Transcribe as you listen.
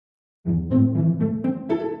오늘은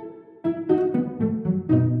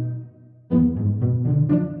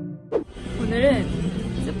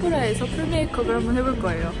세포라에서 풀메이크업을 한번 해볼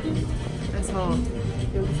거예요. 그래서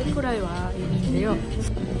여기 세포라에 와 있는데요.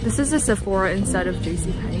 This is a Sephora instead of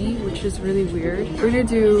JCPenney, which is really weird. We're gonna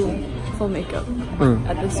do full makeup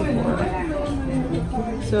at the Sephora.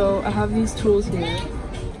 So I have these tools here.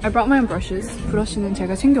 I brought my own brushes. 브러쉬는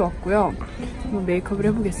제가 챙겨왔고요. 한번 메이크업을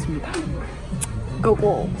해보겠습니다. Go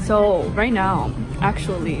go! So right now,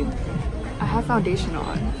 actually, I have foundation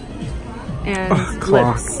on. And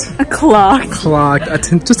lips. Clocked.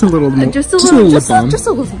 Just a little more. Just a little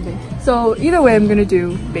something. So either way, I'm gonna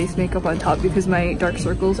do base makeup on top because my dark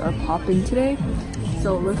circles are popping today.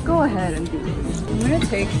 So let's go ahead and do this. I'm gonna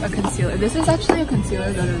take a concealer. This is actually a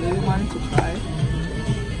concealer that I really wanted to try.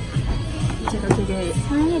 제가 되게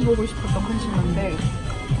사용해보고 싶었던 컨실러인데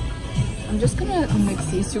I'm just gonna mix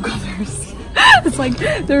these two colors. It's like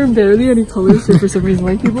there are barely any colors here for some reason.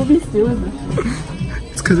 Like people be stealing this.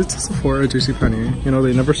 It's because it's a Sephora JCPenney. You know,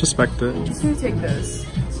 they never suspect it. I'm just gonna take this.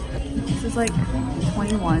 This is like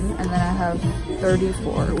 21, and then I have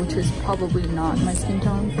 34, which is probably not my skin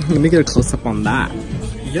tone. Let me get a close-up on that.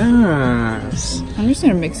 Yes. I'm just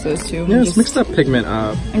gonna mix those two. Yes, mix that pigment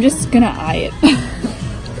up. I'm just gonna eye it.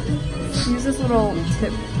 Use this little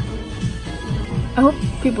tip. I hope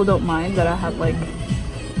people don't mind that I have like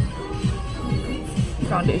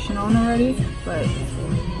foundation on already, but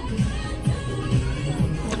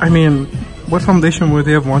I mean, what foundation would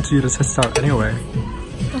they have wanted you to test out anyway?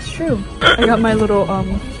 That's true. I got my little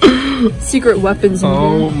secret weapons in here.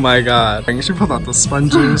 Oh my god. She pulled out the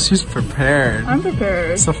sponges. She's prepared. I'm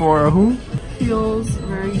prepared. Sephora who? Feels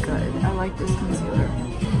very good. I like this concealer.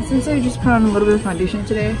 Since I just put on a little bit of foundation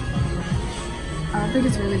today, I don't think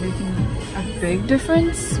it's really making a big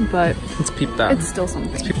difference, but let's peep that. It's still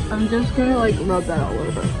something. I'm just gonna like rub that out a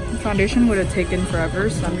little bit. The foundation would have taken forever,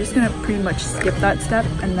 so I'm just gonna pretty much skip that step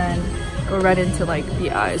and then go right into like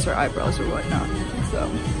the eyes or eyebrows or whatnot. So,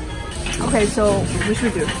 okay, so what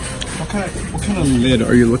should we do? What kind of lid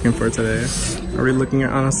are you looking for today? Are we looking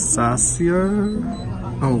at Anastasia?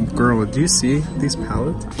 Oh girl, do you see these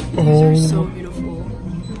palettes? These are so beautiful.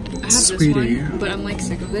 I have Sweetie. this one, but I'm like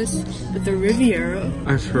sick of this. But the Riviera,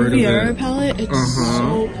 I've heard of it. palette, it's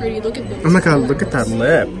so pretty. Look at this. Oh my god, look at that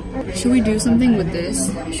lip. Should we do something with this?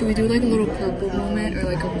 Should we do like a little purple moment or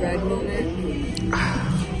like a red moment?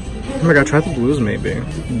 Oh my god, try the blues maybe.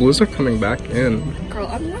 Blues are coming back in. Girl,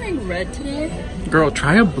 I'm wearing red today. Girl,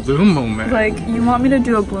 try a blue moment. Like, you want me to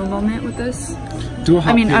do a blue moment with this? Do a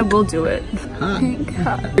hot pink. I will do it. Huh. Pink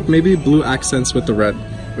hot. Like maybe blue accents with the red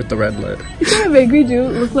lid. You're gonna make me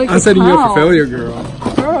look like I'm setting you up for failure, girl.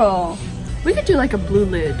 Girl, we could do like a blue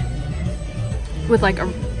lid with like a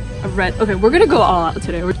red. Okay, we're gonna go all out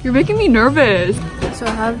today. You're making me nervous. So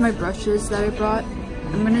I have my brushes that I brought.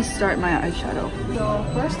 I'm gonna start my eyeshadow. So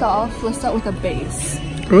first off, let's start with a base.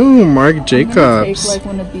 Ooh, Marc Jacobs. I'm gonna take like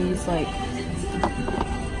one of these, like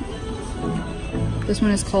this one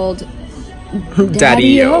is called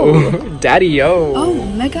Daddy-O. Daddy-O. Oh,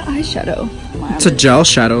 mega eyeshadow. It's a gel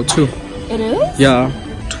shadow too. It is? Yeah.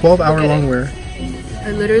 12-hour long wear.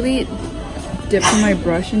 I literally dipped my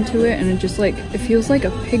brush into it and it just like, it feels like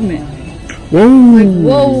a pigment. Whoa. Like,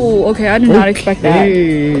 whoa. Okay, I did not expect that.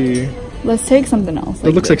 Okay. Let's take something else.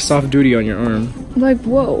 It looks like soft duty on your arm. Like,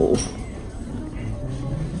 whoa.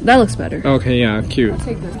 That looks better. Okay, yeah, cute. I'll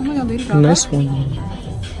take this. Oh my god, Lady Gaga. Nice one.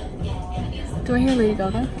 Do I hear Lady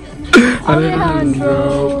Gaga?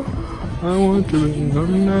 Alejandro. I want to be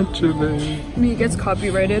naturally. I mean, it gets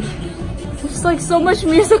copyrighted. There's like so much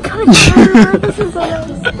music coming through. This is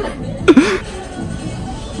us.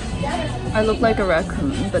 I look like a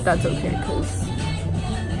raccoon, but that's okay because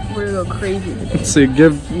we're gonna go crazy today. Let's see,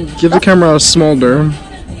 give the camera a smolder.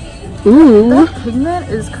 Ooh. That pigment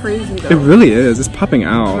is crazy though. It really is. It's popping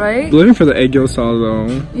out. Right? Looking for the egg yolk sauce though.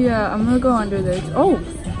 Yeah, I'm gonna go under this. Oh!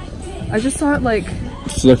 I just saw it like...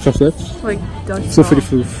 Flip. Like dust Flippity off.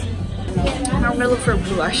 floof. Now I'm gonna look for a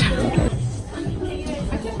blue eyeshadow.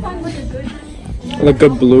 I can find like a good... Like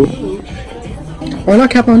good blue. Why not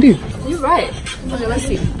Kat Von D? You're right. Okay, let's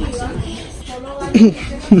see.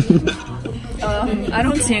 I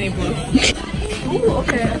don't see any blue. Ooh,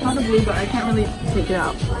 okay, I found a blue, but I can't really take it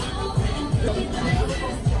out.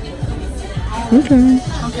 Okay.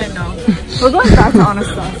 Okay, no. We're going back to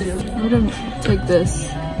Anastasia. I'm gonna take this.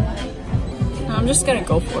 I'm just gonna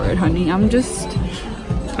go for it, honey. I'm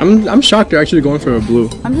shocked you're actually going for a blue.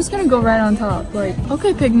 I'm just gonna go right on top. Like,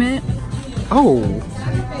 okay, pigment. Oh.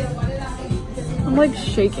 I'm like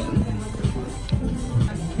shaking.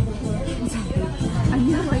 I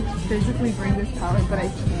need to like physically bring this palette, but I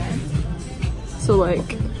can't. So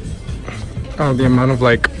like, Oh, the amount of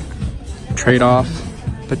like trade-off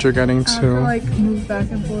that you're getting I have to too. like move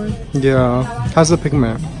back and forth. Yeah. How's the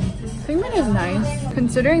pigment? Pigment is nice,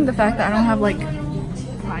 considering the fact that I don't have like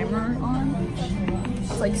primer on.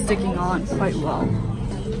 It's like sticking on quite well.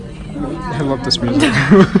 I love this music.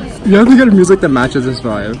 You have to get music that matches this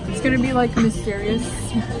vibe. It's gonna be like mysterious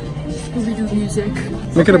Scooby-Doo music.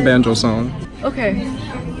 Make it a banjo song. Okay.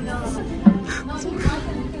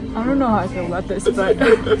 I don't know how I feel about this, but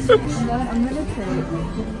then I'm gonna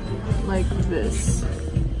take like this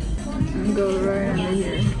and go right under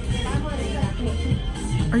here.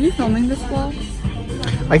 Are you filming this vlog?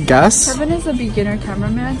 I guess. Kevin is a beginner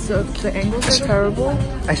cameraman, so if the angles are terrible,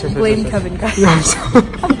 blame Kevin, guys. No, I'm sorry.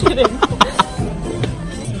 I'm kidding.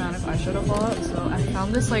 This amount of eyeshadow fallout, so I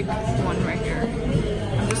found this like one right here.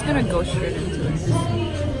 I'm just gonna go straight into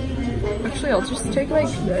it. Actually, I'll just take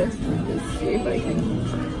like this and just see if I can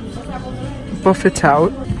buff it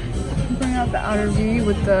out. bring out the outer V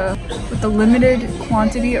with the limited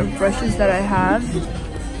quantity of brushes that I have.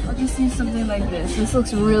 I'll just use something like this. This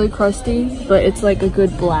looks really crusty, but it's like a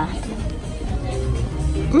good black.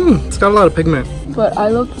 It's got a lot of pigment. But I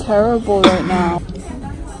look terrible right now.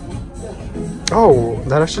 Oh,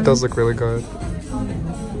 that actually does look really good.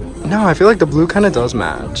 No, I feel like the blue kind of does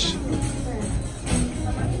match.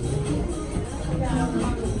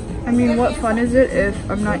 I mean, what fun is it if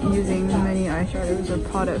I'm not using many eyeshadows or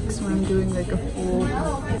products when I'm doing like a full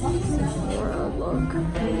Sephora look.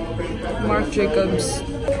 Marc Jacobs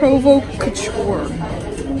Provo Couture.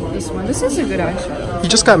 This one. This is a good eyeshadow. You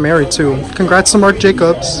just got married too. Congrats to Marc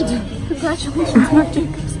Jacobs. Congratulations, Marc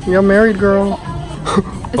Jacobs. You got married, girl.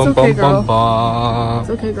 It's okay, girl. It's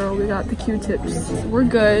okay, girl. We got the Q-tips. We're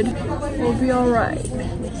good. We'll be alright.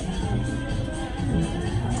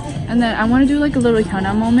 And then I want to do like a little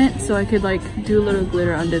Hyuna moment, so I could like do a little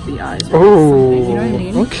glitter under the eyes. Oh, you know what I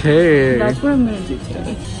mean? Okay. That's what I'm gonna do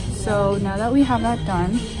today. So now that we have that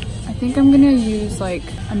done, I think I'm gonna use like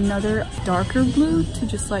another darker blue to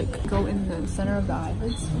just like go in the center of the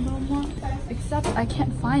eyelids a little more. Except I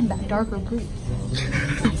can't find that darker blue.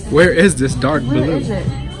 Where is this dark blue? Where is it?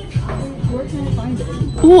 Where can I find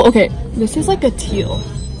it? Ooh, okay. This is like a teal,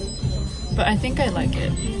 but I think I like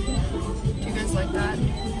it. Do you guys like that?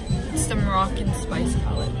 It's the Moroccan Spice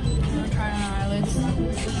palette. You wanna try it on our eyelids?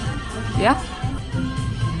 Yeah?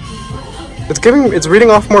 It's reading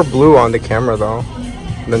off more blue on the camera though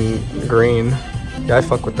than green. Yeah, I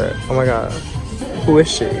fuck with that. Oh my god. Who is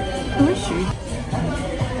she? Who is she?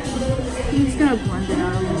 I'm just gonna blend it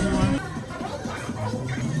out a little more.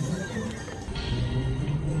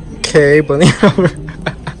 Okay, blending out.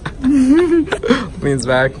 Leans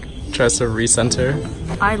back, tries to recenter.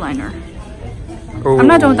 Eyeliner. Ooh. I'm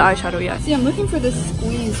not done with the eyeshadow yet. See, I'm looking for this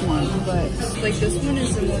squeeze one, but like this one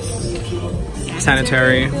is the most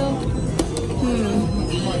sanitary. In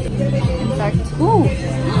fact, ooh,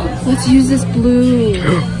 let's use this blue.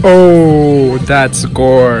 Oh, that's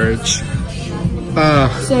gorge.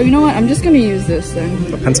 So you know what? I'm just gonna use this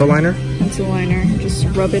then. A pencil liner? Pencil liner. Just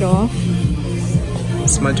rub it off.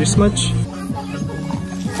 Smudgy smudge.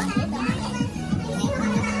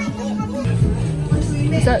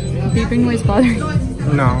 Is that beeping noise bothering you?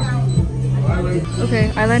 No.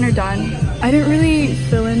 Okay, eyeliner done. I didn't really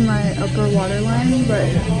fill in my upper waterline, but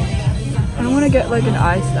I don't want to get like an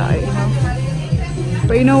eye sty, you know?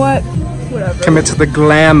 But you know what? Whatever. Commit to the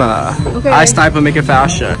glamour. Okay. Eye style but make it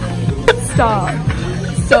fashion. Stop.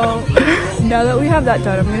 So, now that we have that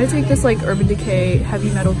done, I'm going to take this like Urban Decay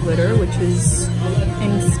Heavy Metal Glitter, which is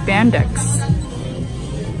in spandex.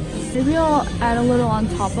 Maybe I'll add a little on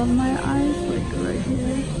top of my eyes, like right here.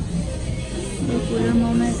 Little glitter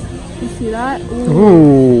moment. You see that? Ooh.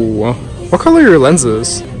 Ooh. What color are your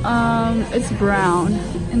lenses? It's brown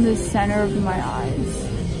in the center of my eyes.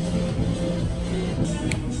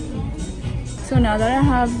 So now that I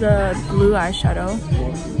have the blue eyeshadow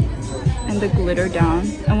and the glitter down,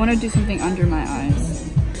 I want to do something under my eyes.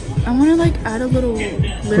 I want to like add a little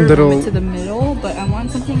glitter moment to the middle, but I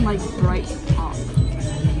want something like bright pop.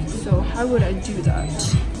 So how would I do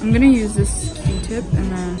that? I'm gonna use this Q-tip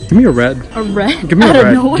and then... Give me a red. A red? Give me a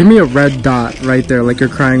red. Give me a red dot right there, like you're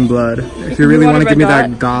crying blood. If you really want to give me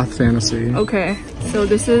that goth fantasy. Okay, so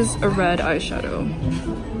this is a red eyeshadow.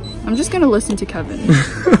 I'm just gonna listen to Kevin.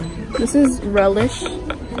 This is Relish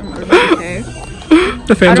from Urban Decay.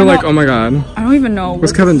 The fans are like, oh my god. I don't even know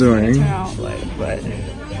what's Kevin doing. Turn out like, but...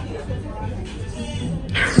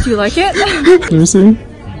 Do you like it? Let me see.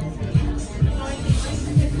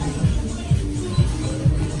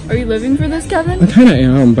 Are you living for this, Kevin? I kind of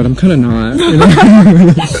am, but I'm kind of not. You know?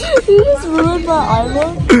 You just ruined my eye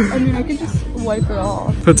look. I mean, I could just wipe it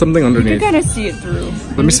off. Put something You underneath. can kind of see it through.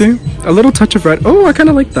 Let me see. A little touch of red. Oh, I kind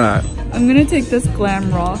of like that. I'm gonna take this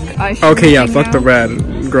glam rock eyeshadow. Okay, yeah, thing fuck now. the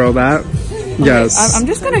red. Girl, that. Yes. I'm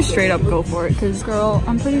just gonna straight up go for it, because girl,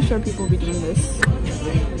 I'm pretty sure people will be doing this.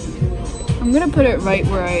 I'm gonna put it right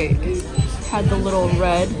where I had the little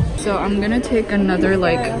red. So I'm gonna take another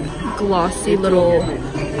like glossy little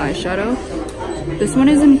eyeshadow. This one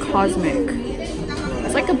is in Cosmic.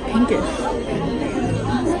 It's like a pinkish.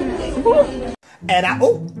 And I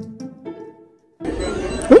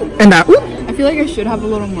I feel like I should have a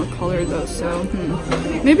little more color though, so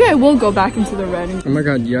maybe I will go back into the red. And Oh my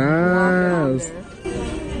god, yes.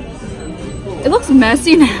 it looks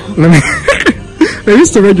messy now. Maybe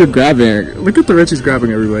it's the red you're grabbing. Look at the red she's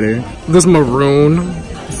grabbing, everybody. This maroon.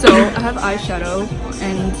 So I have eyeshadow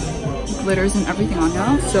and glitters and everything on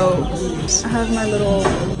now. So I have my little...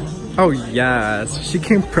 Oh yes, she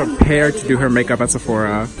came prepared to do her makeup at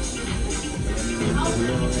Sephora.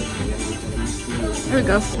 There we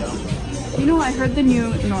go. You know, I heard the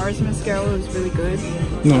new NARS mascara was really good.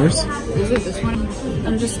 NARS? Is it this one?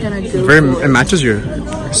 I'm just gonna go It matches your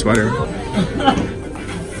sweater.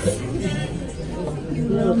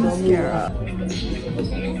 mascara.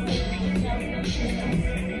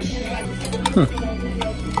 Huh.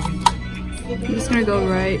 I'm just gonna go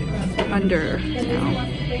right under now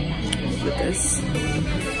with this.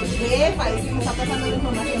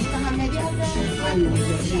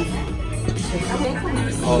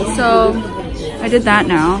 So I did that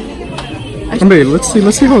now. Wait, let's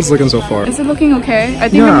see how it's looking so far. Is it looking okay? I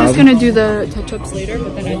think I'm just gonna do the touch-ups later,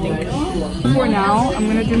 but then I think for now I'm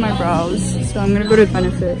gonna do my brows. So I'm gonna go to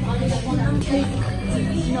Benefit.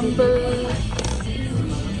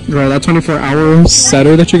 Right, that 24-hour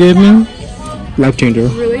setter that you gave me? Life changer.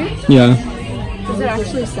 Really? Yeah. Does it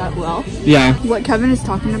actually set well? Yeah. What Kevin is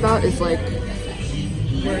talking about is like,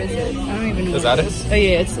 where is it? I don't even know. Is that it? Oh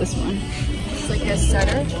yeah, it's this one. It's like a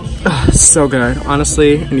setter. So good,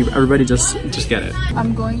 honestly. And everybody just get it.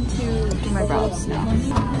 I'm going to do my brows now.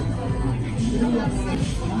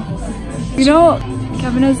 You know,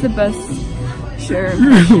 Kevin is the best share.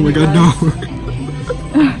 Oh my god, no.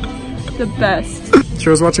 The best. She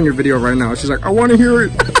was watching your video right now. She's like, I want to hear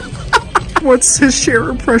it. What's his share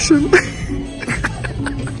impression?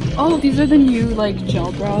 Oh, these are the new like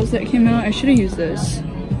gel brows that came out. I should have used this.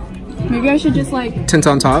 Maybe I should just like Tint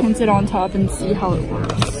on top? tint it on top and see how it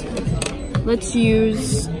works. Let's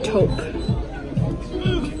use taupe.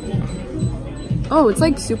 Oh, it's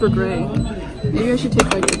like super gray. Maybe I should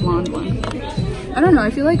take like the blonde one. I don't know, I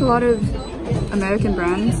feel like a lot of American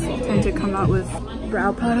brands tend to come out with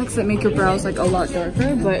brow products that make your brows like a lot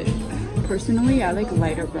darker, but personally I like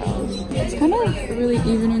lighter brows. It's kind of really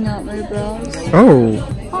evening out my brows. Oh.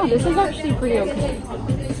 Oh, this is actually pretty okay.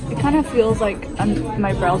 It kind of feels like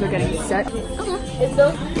my brows are getting set. Okay.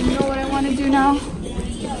 You know what I want to do now?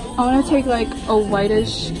 I want to take like a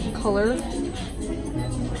whitish color.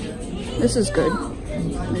 This is good.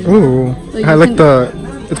 Ooh. Like I like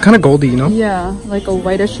it's kind of goldy, you know? Yeah, like a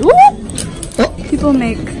whitish. Ooh! People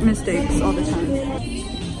make mistakes all the time.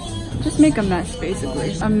 Just make a mess,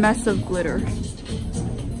 basically. A mess of glitter.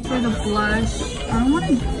 For the blush, I don't want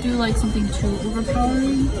to do like something too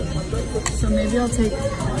overpowering. So maybe I'll take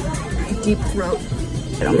Deep Throat.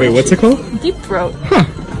 Wait, what's it called? Deep Throat. Huh.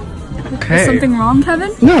 Okay. Is something wrong,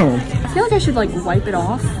 Kevin? No. I feel like I should like wipe it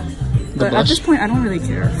off. But at this point, I don't really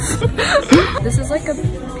care. This is like a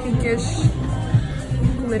pinkish,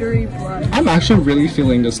 glittery blush. I'm actually really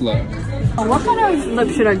feeling this look. Oh, what kind of lip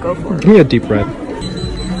should I go for? Give me a deep red.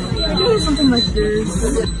 Maybe something like this.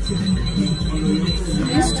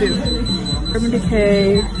 These two. Urban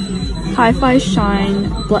Decay, Hi-Fi Shine,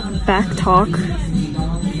 Back Talk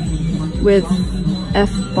with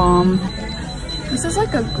F-Bomb. This is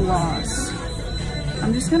like a gloss.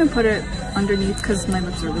 I'm just gonna put it underneath because my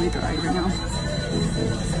lips are really dry right now.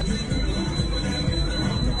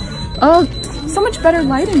 Oh, so much better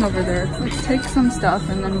lighting over there. Let's take some stuff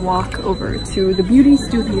and then walk over to the beauty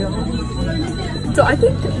studio. So I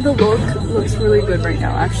think the look looks really good right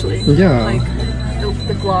now, actually. Yeah. Like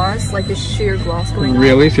the gloss, like the sheer gloss going on.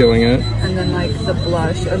 Really feeling it. And then like the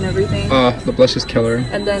blush and everything. The blush is killer.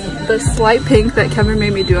 And then the slight pink that Kevin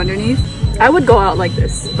made me do underneath. I would go out like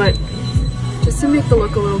this, but just to make the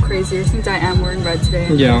look a little crazier, since I am wearing red today,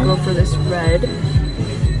 I'm gonna go for this red.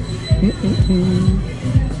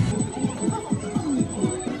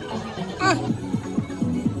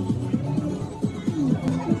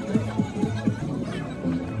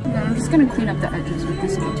 And then I'm just gonna clean up the edges with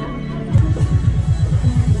this Q-tip.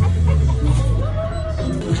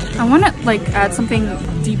 I want to like add something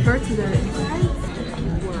deeper to the inside.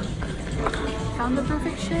 Work. Found the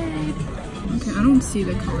perfect shade. Okay, I don't see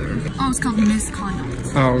the color. Oh, it's called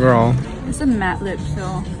Misconduct. Oh, girl. It's a matte lip,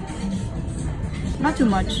 so not too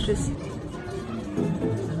much. Just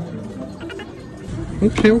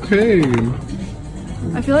Okay.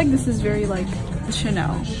 I feel like this is very like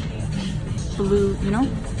Chanel blue. You know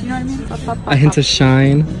what I mean? Pop, pop, pop, A hint pop. of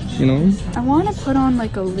shine, you know? I want to put on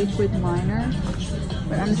like a liquid liner,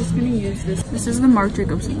 but I'm just gonna use this. This is the Marc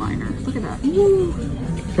Jacobs liner. Look at that. Woo.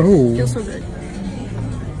 Oh. Feels so good.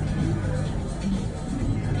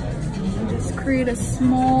 And just create a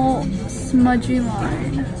small smudgy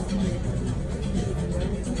line.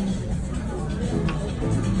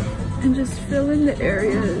 And just fill in the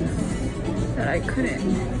areas that I couldn't.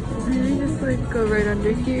 Maybe just like go right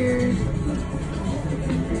under here.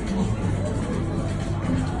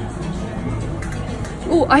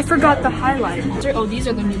 Oh, I forgot the highlight. Oh, these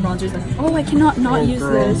are the new bronzers. Oh, I cannot not use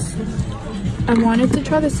this. I wanted to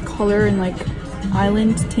try this color in like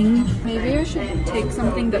island ting. Maybe I should take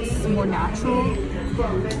something that's more natural.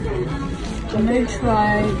 I'm gonna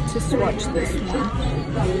try to swatch this one.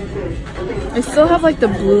 I still have like the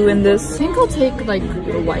blue in this. I think I'll take like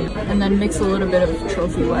the white and then mix a little bit of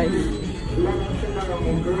Trophy Wife.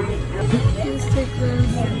 Just take this.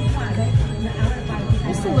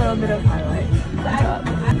 Just a little bit of highlight on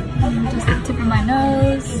top. Just the tip of my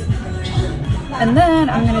nose. And then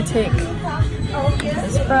I'm gonna take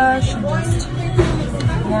this brush and just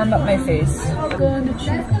warm up my face. Go on the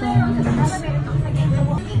cheekbones.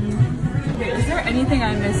 Okay, is there anything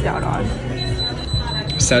I missed out on?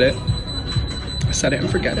 Set it. Set it and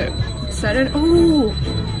forget it. Set it? Oh,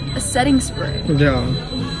 a setting spray. Yeah.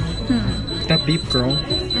 That beep, girl.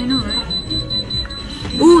 I know, right?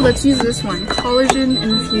 Ooh, let's use this one. Collagen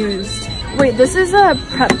infused. Wait, this is a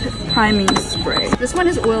prep priming spray. This one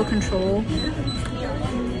is oil control.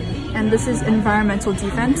 And this is environmental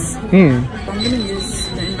defense. I'm gonna use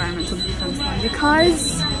the environmental defense one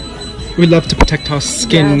because we love to protect our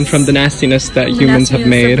skin from the nastiness that humans have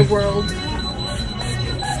made. Of the world.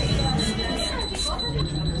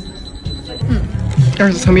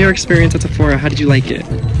 Alright, so tell me your experience at Sephora. How did you like it?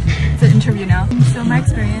 It's an interview now. So my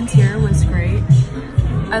experience here was great.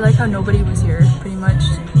 I like how nobody was here, pretty much.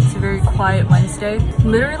 It's a very quiet Wednesday.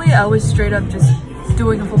 Literally, I was straight up just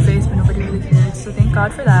doing a full face, but nobody really cared. So thank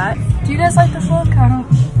God for that. Do you guys like this look?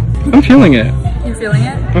 I'm feeling it. You're feeling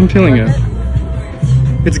it? I'm feeling it.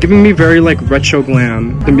 It's giving me very like retro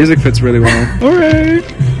glam. The music fits really well. Alright.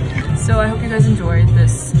 So I hope you guys enjoyed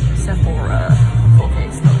this Sephora full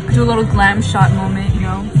face look. Do a little glam shot moment, you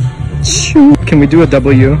know? Can we do a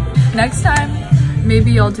W? Next time,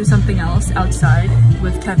 maybe I'll do something else outside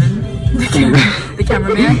with Kevin, the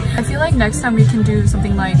cameraman. I feel like next time we can do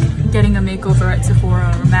something like getting a makeover at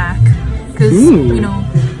Sephora or MAC. Because, you know,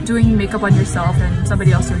 doing makeup on yourself and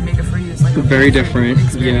somebody else doing makeup for you is like a very different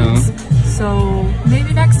experience. Yeah. So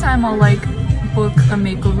maybe next time I'll like book a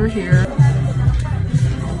makeover here.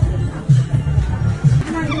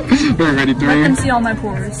 We're ready. Let them see all my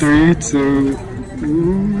pores. 3, 2.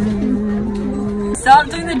 Stop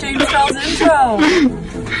doing the James Charles intro.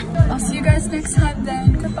 I'll see you guys next time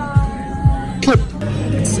then. Goodbye. Clip.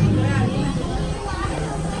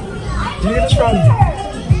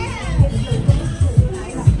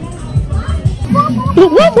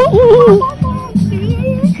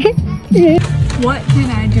 What can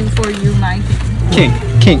I do for you, my king?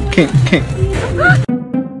 King.